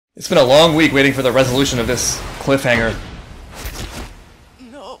It's been a long week waiting for the resolution of this cliffhanger.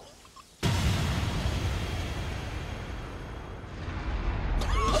 No.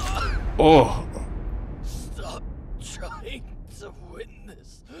 Oh. Stop trying to win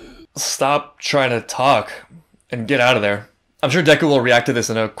this. Stop trying to talk and get out of there. I'm sure Deku will react to this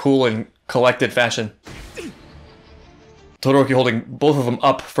in a cool and collected fashion. Todoroki holding both of them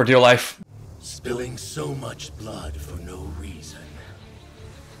up for dear life. Spilling so much blood for no reason.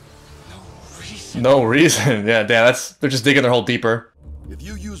 No reason. No reason. Yeah, damn, they're just digging their hole deeper. If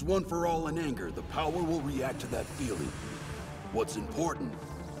you use one for all in anger, the power will react to that feeling. What's important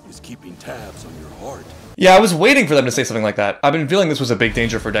is keeping tabs on your heart. Yeah, I was waiting for them to say something like that. I've been feeling this was a big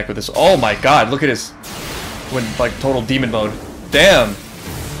danger for Deku. This. Oh my god, look at his. Went like total demon mode. Damn.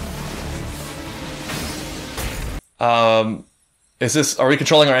 Is this, are we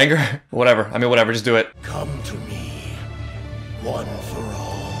controlling our anger? Whatever, I mean whatever, just do it. Come to me, one for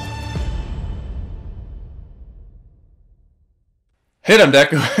all. Hit him,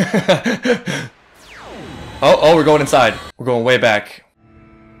 Deku. Oh, we're going inside. We're going way back.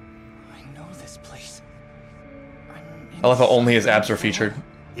 I know this place. I love how only his abs are featured.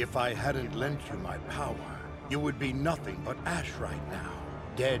 If I hadn't lent you my power, you would be nothing but ash right now.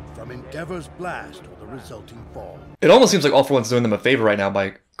 Dead from Endeavor's blast or the resulting fall. It almost seems like All For One's doing them a favor right now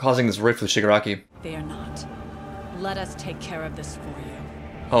by causing this rift with Shigaraki. They are not. Let us take care of this for you.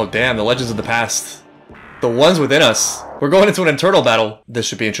 Oh damn, the legends of the past. The ones within us. We're going into an internal battle. This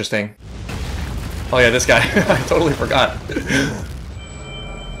should be interesting. Oh yeah, this guy. I totally forgot.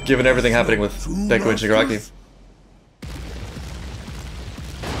 Given everything happening with Deku and Shigaraki.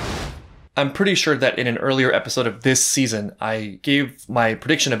 I'm pretty sure that in an earlier episode of this season, I gave my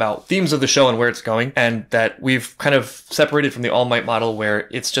prediction about themes of the show and where it's going, and that we've kind of separated from the All Might model where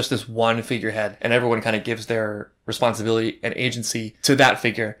it's just this one figurehead and everyone kind of gives their responsibility and agency to that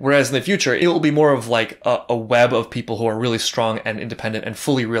figure. Whereas in the future, it will be more of like a web of people who are really strong and independent and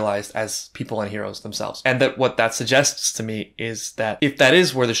fully realized as people and heroes themselves. And that what that suggests to me is that if that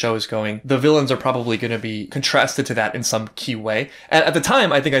is where the show is going, the villains are probably going to be contrasted to that in some key way. And at the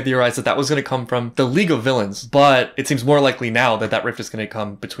time, I think I theorized that that was going to come from the League of Villains, but it seems more likely now that that rift is going to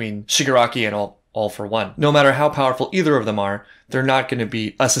come between Shigaraki and All For One. No matter how powerful either of them are, they're not going to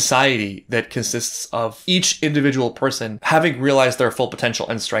be a society that consists of each individual person having realized their full potential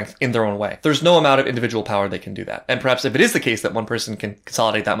and strength in their own way. There's no amount of individual power they can do that. And perhaps if it is the case that one person can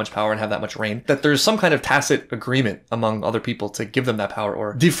consolidate that much power and have that much reign, that there's some kind of tacit agreement among other people to give them that power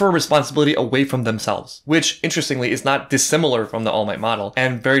or defer responsibility away from themselves, which interestingly is not dissimilar from the All Might model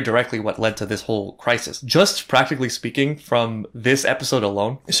and very directly what led to this whole crisis. Just practically speaking, from this episode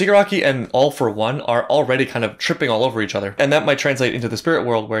alone, Shigaraki and All For One are already kind of tripping all over each other. And that might translate into the spirit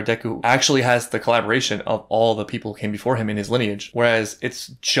world where Deku actually has the collaboration of all the people who came before him in his lineage, whereas it's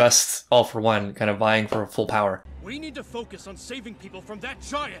just All For One kind of vying for full power. We need to focus on saving people from that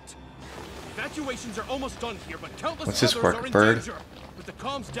giant. Evacuations are almost done here, but countless What's his others quirk, are in bird? danger. With the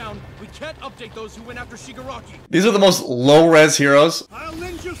comms down, we can't update those who went after Shigaraki. These are the most low-res heroes. I'll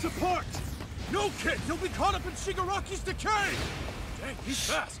lend you support. No, kid, you'll be caught up in Shigaraki's decay. Dang, he's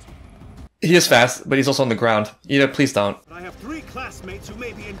fast. He is fast, but he's also on the ground. Ida, please don't. But I have 3 classmates who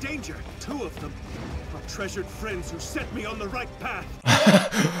may be in danger. 2 of them are treasured friends who set me on the right path.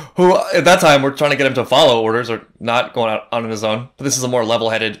 Who, at that time, we're trying to get him to follow orders or not going out on his own. But this is a more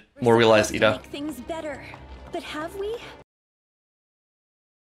level-headed, more realized Ida. Make things better, but have we?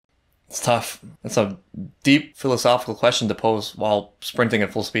 It's tough. It's a deep philosophical question to pose while sprinting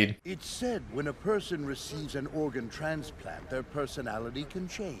at full speed. It's said when a person receives an organ transplant, their personality can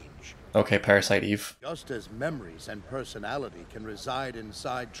change. Okay, Parasite Eve. Just as memories and personality can reside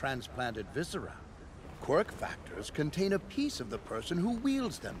inside transplanted viscera, quirk factors contain a piece of the person who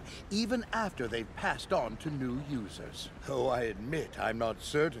wields them, even after they've passed on to new users. Though I admit I'm not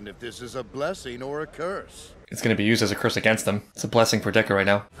certain if this is a blessing or a curse. It's going to be used as a curse against them. It's a blessing for Deku right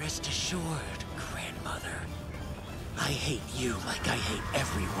now. Rest assured, grandmother. I hate you like I hate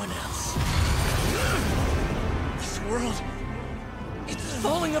everyone else. This world, it's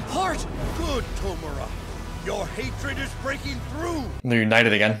falling apart. Good, Tomura. Your hatred is breaking through. They're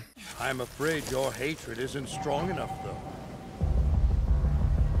united again. I'm afraid your hatred isn't strong enough, though.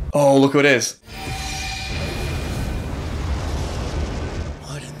 Oh, look who it is.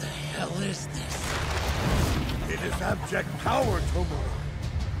 What in the hell is this? It is abject power, Tomura.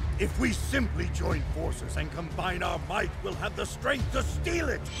 If we simply join forces and combine our might, we'll have the strength to steal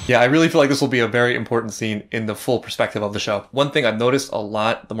it. Yeah, I really feel like this will be a very important scene in the full perspective of the show. One thing I've noticed a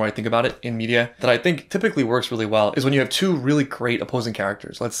lot, the more I think about it in media, that I think typically works really well is when you have two really great opposing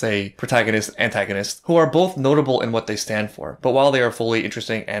characters, let's say protagonist, antagonist, who are both notable in what they stand for. But while they are fully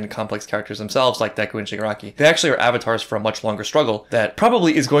interesting and complex characters themselves, like Deku and Shigaraki, they actually are avatars for a much longer struggle that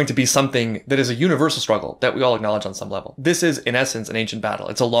probably is going to be something that is a universal struggle that we all acknowledge on some level. This is, in essence, an ancient battle.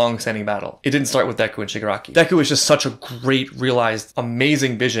 It's a long-standing battle. It didn't start with Deku and Shigaraki. Deku is just such a great, realized,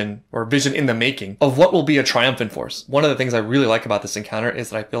 amazing vision, or vision in the making, of what will be a triumphant force. One of the things I really like about this encounter is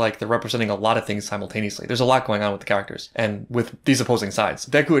that I feel like they're representing a lot of things simultaneously. There's a lot going on with the characters and with these opposing sides.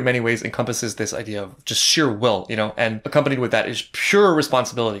 Deku in many ways encompasses this idea of just sheer will, you know, and accompanied with that is pure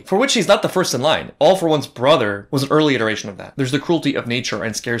responsibility, for which he's not the first in line. All for One's brother was an early iteration of that. There's the cruelty of nature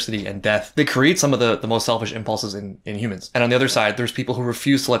and scarcity and death. They create some of the most selfish impulses in humans. And on the other side, there's people who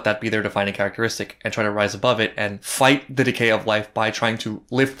refuse to let that be their defining characteristic and try to rise above it and fight the decay of life by trying to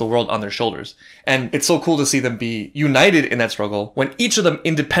lift the world on their shoulders. And it's so cool to see them be united in that struggle when each of them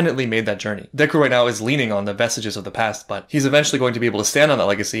independently made that journey. Deku right now is leaning on the vestiges of the past, but he's eventually going to be able to stand on that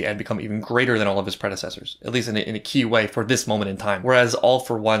legacy and become even greater than all of his predecessors, at least in a key way for this moment in time. Whereas All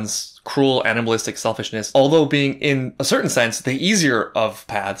for One's cruel, animalistic selfishness, although being in a certain sense the easier of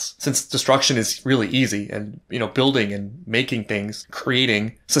paths, since destruction is really easy and, you know, building and making things,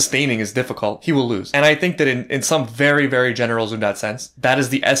 creating, sustaining is difficult, he will lose. And I think that in some very, very general zoomed out sense, that is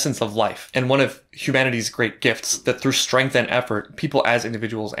the essence of life. And one of humanity's great gifts, that through strength and effort, people as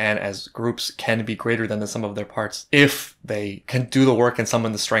individuals and as groups can be greater than the sum of their parts if they can do the work and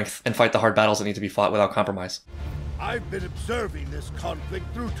summon the strength and fight the hard battles that need to be fought without compromise. I've been observing this conflict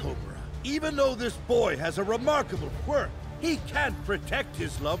through Tomura. Even though this boy has a remarkable quirk, he can't protect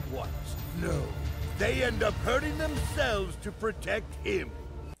his loved ones. No, they end up hurting themselves to protect him.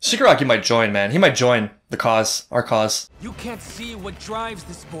 Shigaraki might join, man. He might join the cause, our cause. You can't see what drives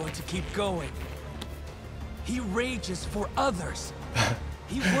this boy to keep going. He rages for others.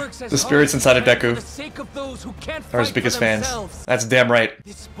 He works as The spirits inside of Deku for the sake of those who can't are his fight biggest for fans. themselves. That's damn right.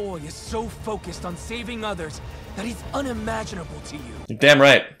 This boy is so focused on saving others that he's unimaginable to you. You're damn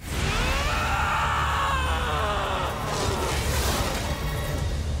right.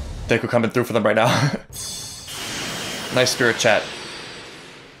 Deku coming through for them right now. Nice spirit chat.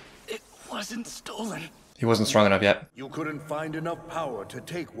 It wasn't stolen. He wasn't strong enough yet. You couldn't find enough power to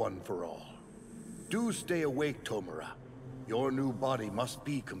take One for All. Do stay awake, Tomura. Your new body must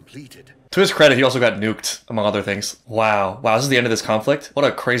be completed. To his credit, he also got nuked, among other things. Wow. Wow, this is the end of this conflict? What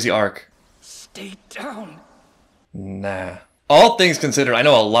a crazy arc. Stay down. Nah. All things considered, I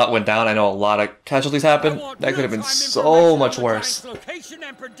know a lot went down. I know a lot of casualties happened. That could have been so much worse. Oh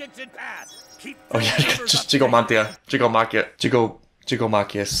yeah, just Jigomakias.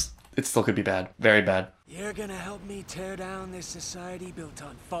 It still could be bad. Very bad. You're gonna help me tear down this society built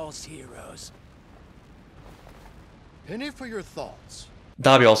on false heroes. Penny for your thoughts.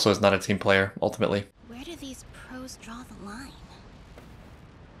 Dabi also is not a team player, ultimately. Where do these pros draw the line?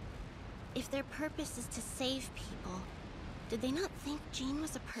 If their purpose is to save people, did they not think Jean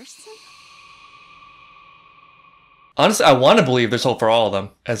was a person? Honestly, I want to believe there's hope for all of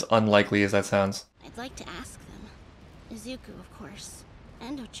them, as unlikely as that sounds. I'd like to ask them. Izuku, of course,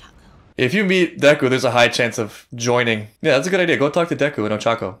 and Ochako. If you meet Deku, there's a high chance of joining. Yeah, that's a good idea. Go talk to Deku and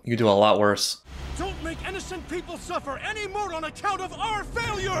Ochako. You could do a lot worse. Don't make innocent people suffer any more on account of our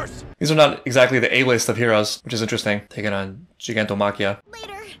failures! These are not exactly the A-list of heroes, which is interesting. Taking on Gigantomachia.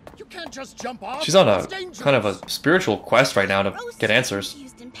 Later! You can't just jump off. She's on a It's dangerous. kind of a spiritual quest right now to get answers.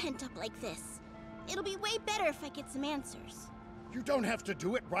 Confused and pent up like this. It'll be way better if I get some answers. You don't have to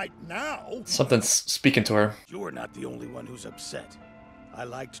do it right now. Something's speaking to her. You are not the only one who's upset. I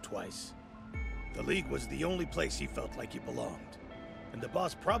liked twice. The League was the only place he felt like he belonged. And the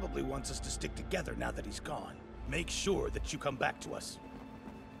boss probably wants us to stick together now that he's gone. Make sure that you come back to us.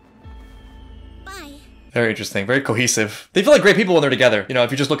 Bye. Very interesting. Very cohesive. They feel like great people when they're together. You know,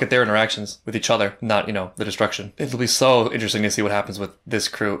 if you just look at their interactions with each other, not, you know, the destruction. It'll be so interesting to see what happens with this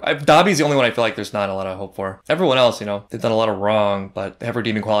crew. Dabi's the only one I feel like there's not a lot of hope for. Everyone else, you know, they've done a lot of wrong, but they have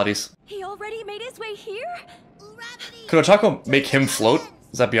redeeming qualities. He already made his way here? Could Ochako make him float?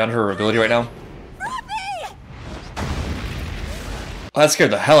 Is that beyond her ability right now? Oh, that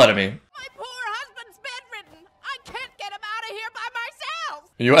scared the hell out of me. My poor husband's bedridden. I can't get him out of here by myself.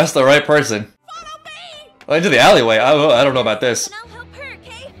 You asked the right person. Follow me. Oh, into the alleyway. I don't know about this. And I'll help her,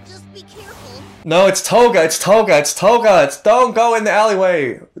 okay? Just be careful. No, it's Toga. It's Toga. It's Toga. Don't go in the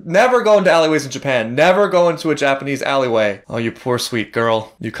alleyway. Never go into alleyways in Japan. Never go into a Japanese alleyway. Oh, you poor sweet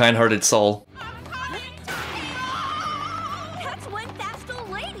girl. You kind-hearted soul. That's one fast old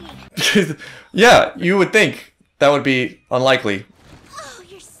lady. Yeah, you would think that would be unlikely. Oh,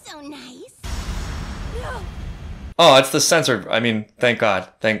 you're so nice. No. Oh, it's the censored. I mean, thank God.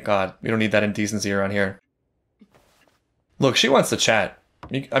 Thank God. We don't need that indecency around here. Look, she wants to chat.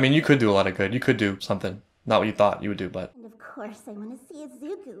 I mean, you could do a lot of good. You could do something. Not what you thought you would do, but... And of course, I want to see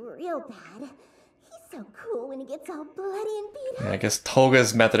Izuku real bad. He's so cool when he gets all bloody and beat up. Yeah, I guess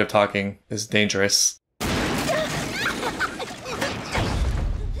Toga's method of talking is dangerous. Hero,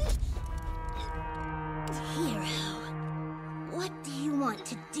 what do you want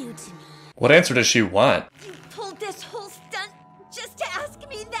to do to me? What answer does she want? You pulled this whole stunt just to ask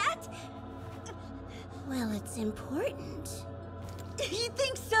me that? Well, it's important. You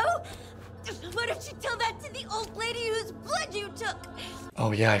think so? What if you tell that to the old lady whose blood you took?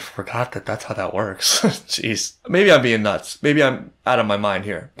 Oh yeah, I forgot that that's how that works. Jeez. Maybe I'm being nuts. Maybe I'm out of my mind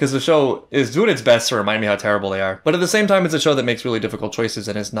here. Because the show is doing its best to remind me how terrible they are. But at the same time, it's a show that makes really difficult choices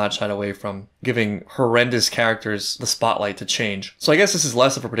and has not shied away from giving horrendous characters the spotlight to change. So I guess this is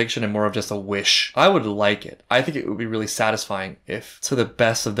less of a prediction and more of just a wish. I would like it. I think it would be really satisfying if, to the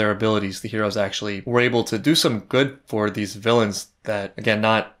best of their abilities, the heroes actually were able to do some good for these villains that, again,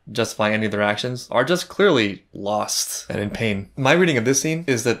 not justifying any of their actions, are just clearly lost and in pain. My reading of this scene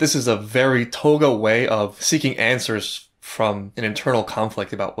is that this is a very Toga way of seeking answers from an internal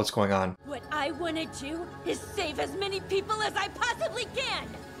conflict about what's going on. What I want to do is save as many people as I possibly can.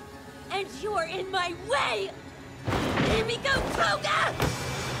 And you're in my way. Here we go, Toga!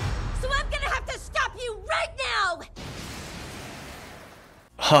 So I'm gonna have to stop you right now!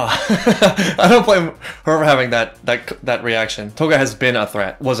 Huh. I don't blame her for having that reaction. Toga has been a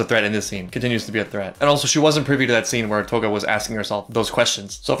threat, was a threat in this scene, continues to be a threat. And also she wasn't privy to that scene where Toga was asking herself those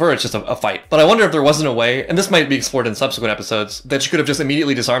questions. So for her, it's just a fight. But I wonder if there wasn't a way, and this might be explored in subsequent episodes, that she could have just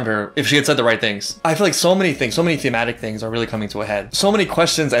immediately disarmed her if she had said the right things. I feel like so many things, so many thematic things are really coming to a head. So many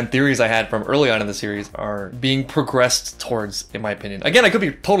questions and theories I had from early on in the series are being progressed towards, in my opinion. Again, I could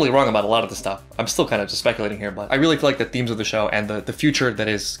be totally wrong about a lot of this stuff. I'm still kind of just speculating here, but I really feel like the themes of the show and the future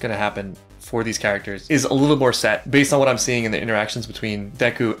that is going to happen for these characters is a little more set based on what I'm seeing in the interactions between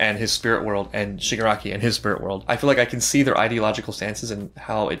Deku and his spirit world and Shigaraki and his spirit world. I feel like I can see their ideological stances and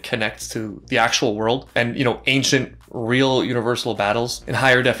how it connects to the actual world and, you know, ancient, real universal battles in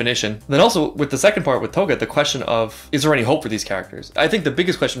higher definition. And then also with the second part with Toga, the question of, is there any hope for these characters? I think the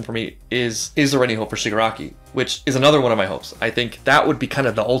biggest question for me is there any hope for Shigaraki? Which is another one of my hopes. I think that would be kind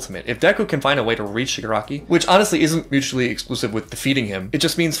of the ultimate. If Deku can find a way to reach Shigaraki, which honestly isn't mutually exclusive with defeating him, it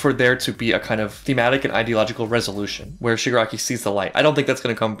just means for there to be a kind of thematic and ideological resolution where Shigaraki sees the light. I don't think that's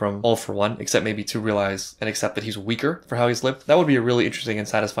going to come from All For One, except maybe to realize and accept that he's weaker for how he's lived. That would be a really interesting and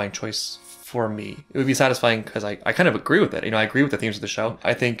satisfying choice for me. It would be satisfying because I kind of agree with it. You know, I agree with the themes of the show.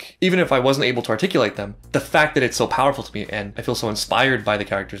 I think even if I wasn't able to articulate them, the fact that it's so powerful to me and I feel so inspired by the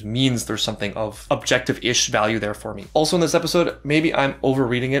characters means there's something of objective-ish value there for me. Also in this episode, maybe I'm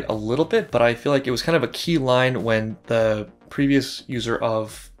overreading it a little bit, but I feel like it was kind of a key line when the previous user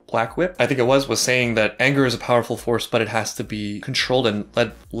of Black Whip, I think it was saying that anger is a powerful force, but it has to be controlled and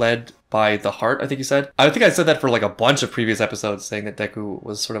led by the heart, I think he said. I think I said that for like a bunch of previous episodes, saying that Deku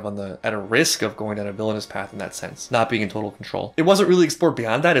was sort of at a risk of going down a villainous path in that sense, not being in total control. It wasn't really explored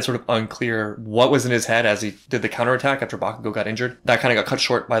beyond that. It's sort of unclear what was in his head as he did the counterattack after Bakugo got injured. That kind of got cut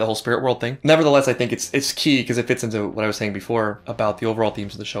short by the whole spirit world thing. Nevertheless, I think it's key because it fits into what I was saying before about the overall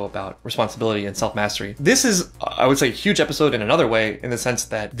themes of the show about responsibility and self-mastery. This is, I would say, a huge episode in another way, in the sense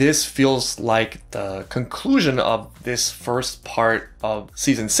that this feels like the conclusion of this first part of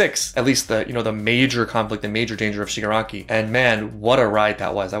season 6, at least the major conflict and major danger of Shigaraki. And man, what a ride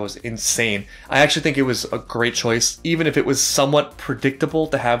that was. That was insane. I actually think it was a great choice, even if it was somewhat predictable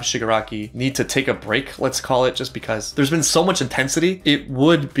to have Shigaraki need to take a break, let's call it, just because there's been so much intensity. It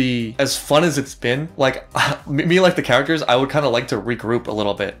would be, as fun as it's been, like me like the characters, I would kind of like to regroup a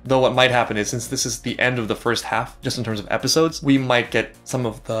little bit. Though what might happen is, since this is the end of the first half, just in terms of episodes, we might get some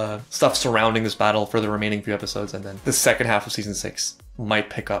of the stuff surrounding this battle for the remaining few episodes, and then the second half of season 6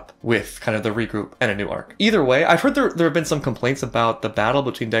 might pick up with kind of the regroup and a new arc. Either way, I've heard there have been some complaints about the battle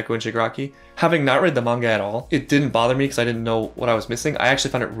between Deku and Shigaraki. Having not read the manga at all, it didn't bother me because I didn't know what I was missing. I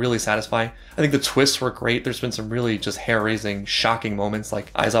actually found it really satisfying. I think the twists were great. There's been some really just hair-raising, shocking moments,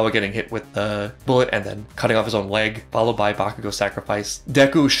 like Aizawa getting hit with the bullet and then cutting off his own leg, followed by Bakugo's sacrifice.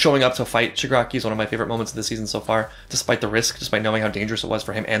 Deku showing up to fight Shigaraki is one of my favorite moments of the season so far, despite the risk, despite knowing how dangerous it was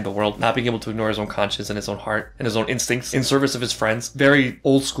for him and the world, not being able to ignore his own conscience and his own heart and his own instincts in service of his friends. Very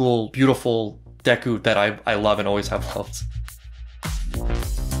old school, beautiful Deku that I love and always have loved.